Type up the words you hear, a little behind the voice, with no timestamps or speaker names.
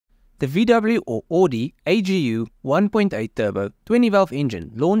The VW or Audi AGU 1.8 turbo 20-valve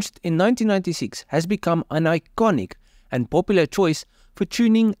engine, launched in 1996, has become an iconic and popular choice for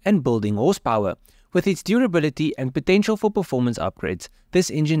tuning and building horsepower. With its durability and potential for performance upgrades,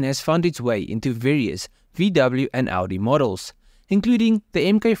 this engine has found its way into various VW and Audi models, including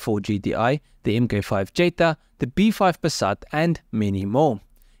the MK4 GTI, the MK5 Jetta, the B5 Passat, and many more.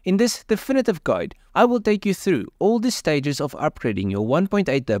 In this definitive guide, I will take you through all the stages of upgrading your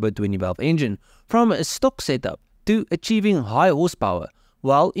 1.8 turbo 20-valve engine from a stock setup to achieving high horsepower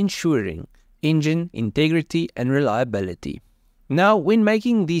while ensuring engine integrity and reliability. Now, when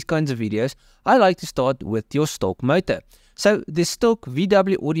making these kinds of videos, I like to start with your stock motor. So the stock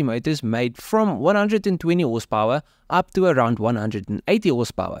VW Audi motors made from 120 horsepower up to around 180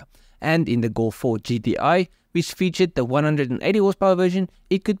 horsepower. And in the Golf 4 GTI, which featured the 180 horsepower version,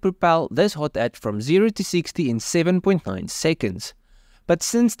 it could propel this hot hatch from 0 to 60 in 7.9 seconds. But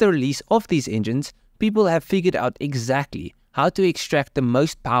since the release of these engines, people have figured out exactly how to extract the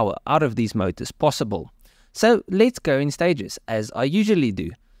most power out of these motors possible. So let's go in stages, as I usually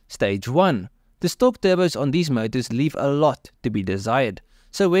do. Stage 1. The stock turbos on these motors leave a lot to be desired.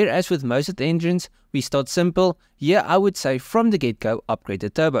 So whereas with most of the engines, we start simple, here I would say from the get-go upgrade the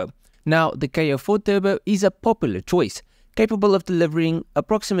turbo. Now, the KO4 turbo is a popular choice, capable of delivering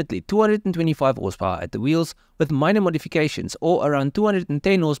approximately 225 horsepower at the wheels with minor modifications, or around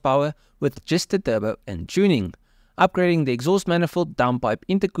 210 horsepower with just the turbo and tuning. Upgrading the exhaust manifold, downpipe,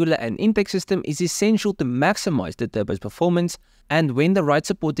 intercooler and intake system is essential to maximize the turbo's performance, and when the right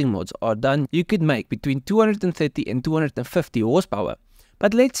supporting mods are done, you could make between 230 and 250 horsepower.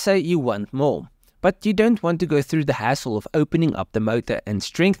 But let's say you want more, but you don't want to go through the hassle of opening up the motor and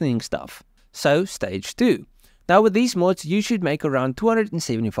strengthening stuff. So stage 2. Now with these mods, you should make around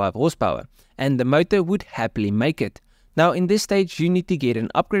 275 horsepower, and the motor would happily make it. Now in this stage, you need to get an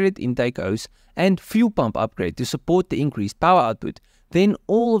upgraded intake hose and fuel pump upgrade to support the increased power output. Then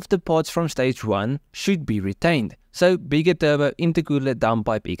all of the parts from stage 1 should be retained, so bigger turbo, intercooler,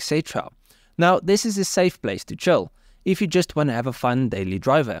 downpipe, etc. Now this is a safe place to chill if you just want to have a fun daily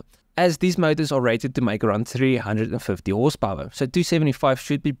driver, as these motors are rated to make around 350 horsepower, so 275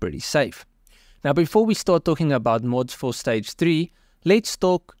 should be pretty safe. Now before we start talking about mods for stage 3, let's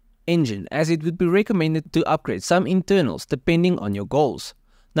talk engine, as it would be recommended to upgrade some internals depending on your goals.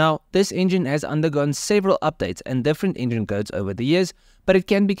 Now, this engine has undergone several updates and different engine codes over the years, but it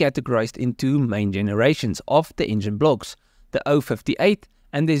can be categorized in two main generations of the engine blocks, the 058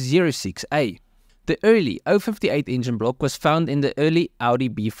 and the 06A. The early 058 engine block was found in the early Audi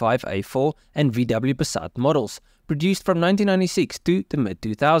B5 A4 and VW Passat models, produced from 1996 to the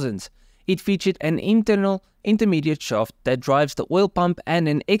mid-2000s. It featured an internal intermediate shaft that drives the oil pump and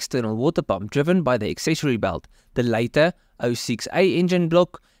an external water pump driven by the accessory belt. The later 06A engine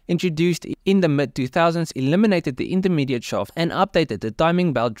block, introduced in the mid-2000s, eliminated the intermediate shaft and updated the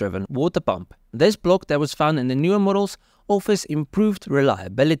timing belt driven water pump. This block that was found in the newer models offers improved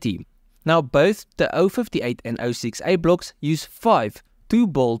reliability. Now both the 058 and 06A blocks use 5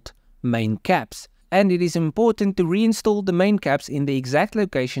 2-bolt main caps, and it is important to reinstall the main caps in the exact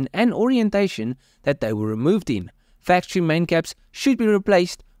location and orientation that they were removed in. Factory main caps should be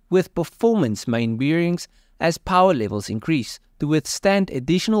replaced with performance main bearings as power levels increase to withstand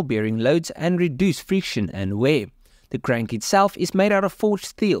additional bearing loads and reduce friction and wear. The crank itself is made out of forged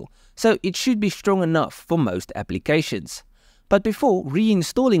steel, so it should be strong enough for most applications. But before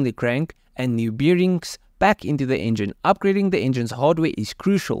reinstalling the crank and new bearings back into the engine, upgrading the engine's hardware is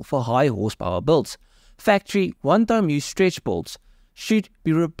crucial for high horsepower builds. Factory one-time use stretch bolts should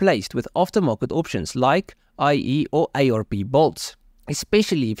be replaced with aftermarket options like IE or ARP bolts,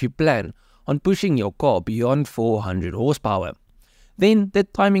 especially if you plan on pushing your car beyond 400 horsepower. Then the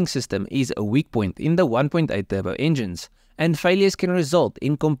timing system is a weak point in the 1.8 turbo engines, and failures can result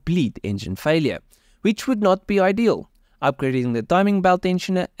in complete engine failure, which would not be ideal. Upgrading the timing belt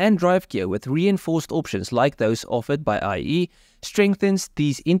tensioner and drive gear with reinforced options like those offered by IE strengthens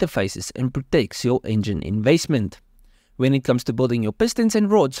these interfaces and protects your engine investment. When it comes to building your pistons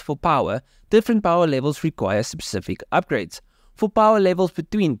and rods for power, different power levels require specific upgrades. For power levels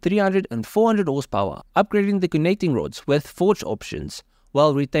between 300 and 400 horsepower, upgrading the connecting rods with forged options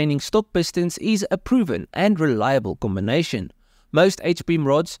while retaining stock pistons is a proven and reliable combination. Most H-beam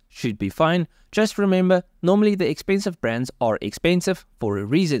rods should be fine. Just remember, normally the expensive brands are expensive for a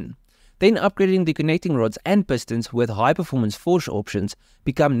reason. Then upgrading the connecting rods and pistons with high performance forged options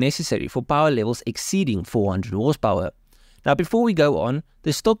become necessary for power levels exceeding 400 horsepower. Now before we go on,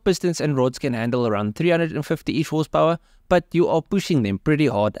 the stock pistons and rods can handle around 350-ish horsepower, but you are pushing them pretty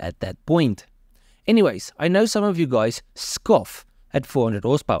hard at that point. Anyways, I know some of you guys scoff at 400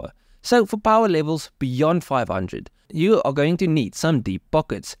 horsepower, So for power levels beyond 500, you are going to need some deep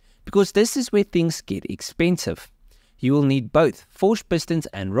pockets, because this is where things get expensive. You will need both forged pistons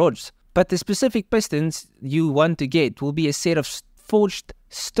and rods, but the specific pistons you want to get will be a set of forged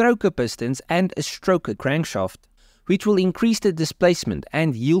stroker pistons and a stroker crankshaft, which will increase the displacement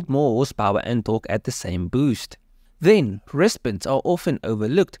and yield more horsepower and torque at the same boost. Then, wrist pins are often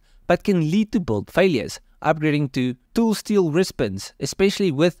overlooked, but can lead to build failures. Upgrading to tool steel wrist pins,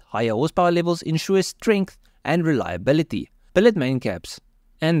 especially with higher horsepower levels, ensures strength and reliability. Billet main caps.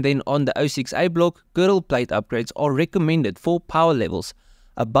 And then on the 06A block, girdle plate upgrades are recommended for power levels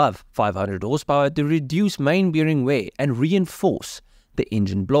above 500 horsepower to reduce main bearing wear and reinforce the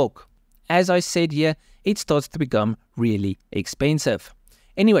engine block. As I said here, it starts to become really expensive.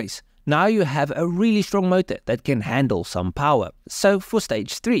 Anyways, now you have a really strong motor that can handle some power. So for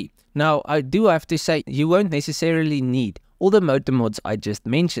stage 3, now I do have to say you won't necessarily need all the motor mods I just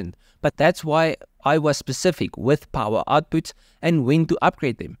mentioned, but that's why I was specific with power outputs and when to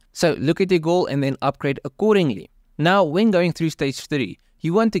upgrade them. So look at your goal and then upgrade accordingly. Now when going through stage 3,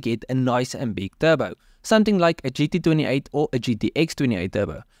 you want to get a nice and big turbo, something like a GT28 or a GTX28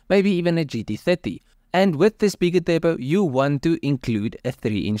 turbo, maybe even a GT30. And with this bigger turbo, you want to include a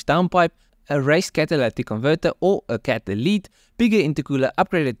 3-inch downpipe, a raised catalytic converter or a cat elite, bigger intercooler,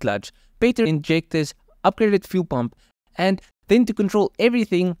 upgraded clutch, better injectors, upgraded fuel pump, and then to control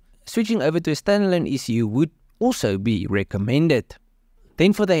everything, switching over to a standalone ECU would also be recommended.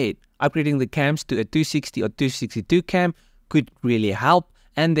 Then for the head, upgrading the cams to a 260 or 262 cam could really help,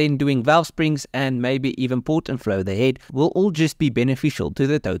 and then doing valve springs and maybe even port and flow the head will all just be beneficial to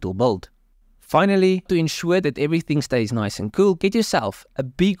the total build. Finally, to ensure that everything stays nice and cool, get yourself a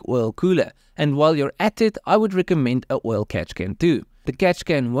big oil cooler, and while you're at it, I would recommend an oil catch can too. The catch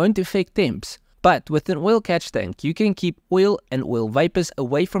can won't affect temps, but with an oil catch tank you can keep oil and oil vapors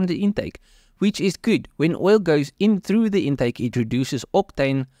away from the intake, which is good. When oil goes in through the intake, it reduces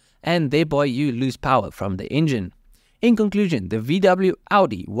octane and thereby you lose power from the engine. In conclusion, the VW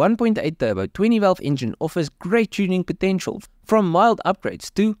Audi 1.8 turbo 20 valve engine offers great tuning potential from mild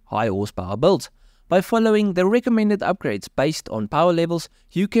upgrades to high horsepower builds. By following the recommended upgrades based on power levels,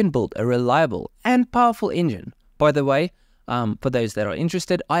 you can build a reliable and powerful engine. By the way, for those that are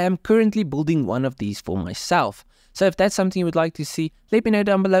interested, I am currently building one of these for myself. So if that's something you would like to see, let me know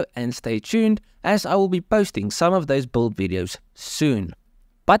down below and stay tuned, as I will be posting some of those build videos soon.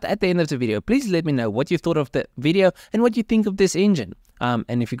 But at the end of the video, please let me know what you thought of the video and what you think of this engine.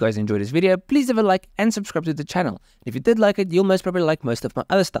 And if you guys enjoyed this video, please leave a like and subscribe to the channel. And if you did like it, you'll most probably like most of my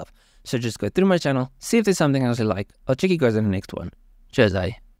other stuff. So just go through my channel, see if there's something else you like. I'll check you guys in the next one. Cheers,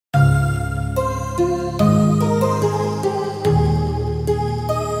 eh?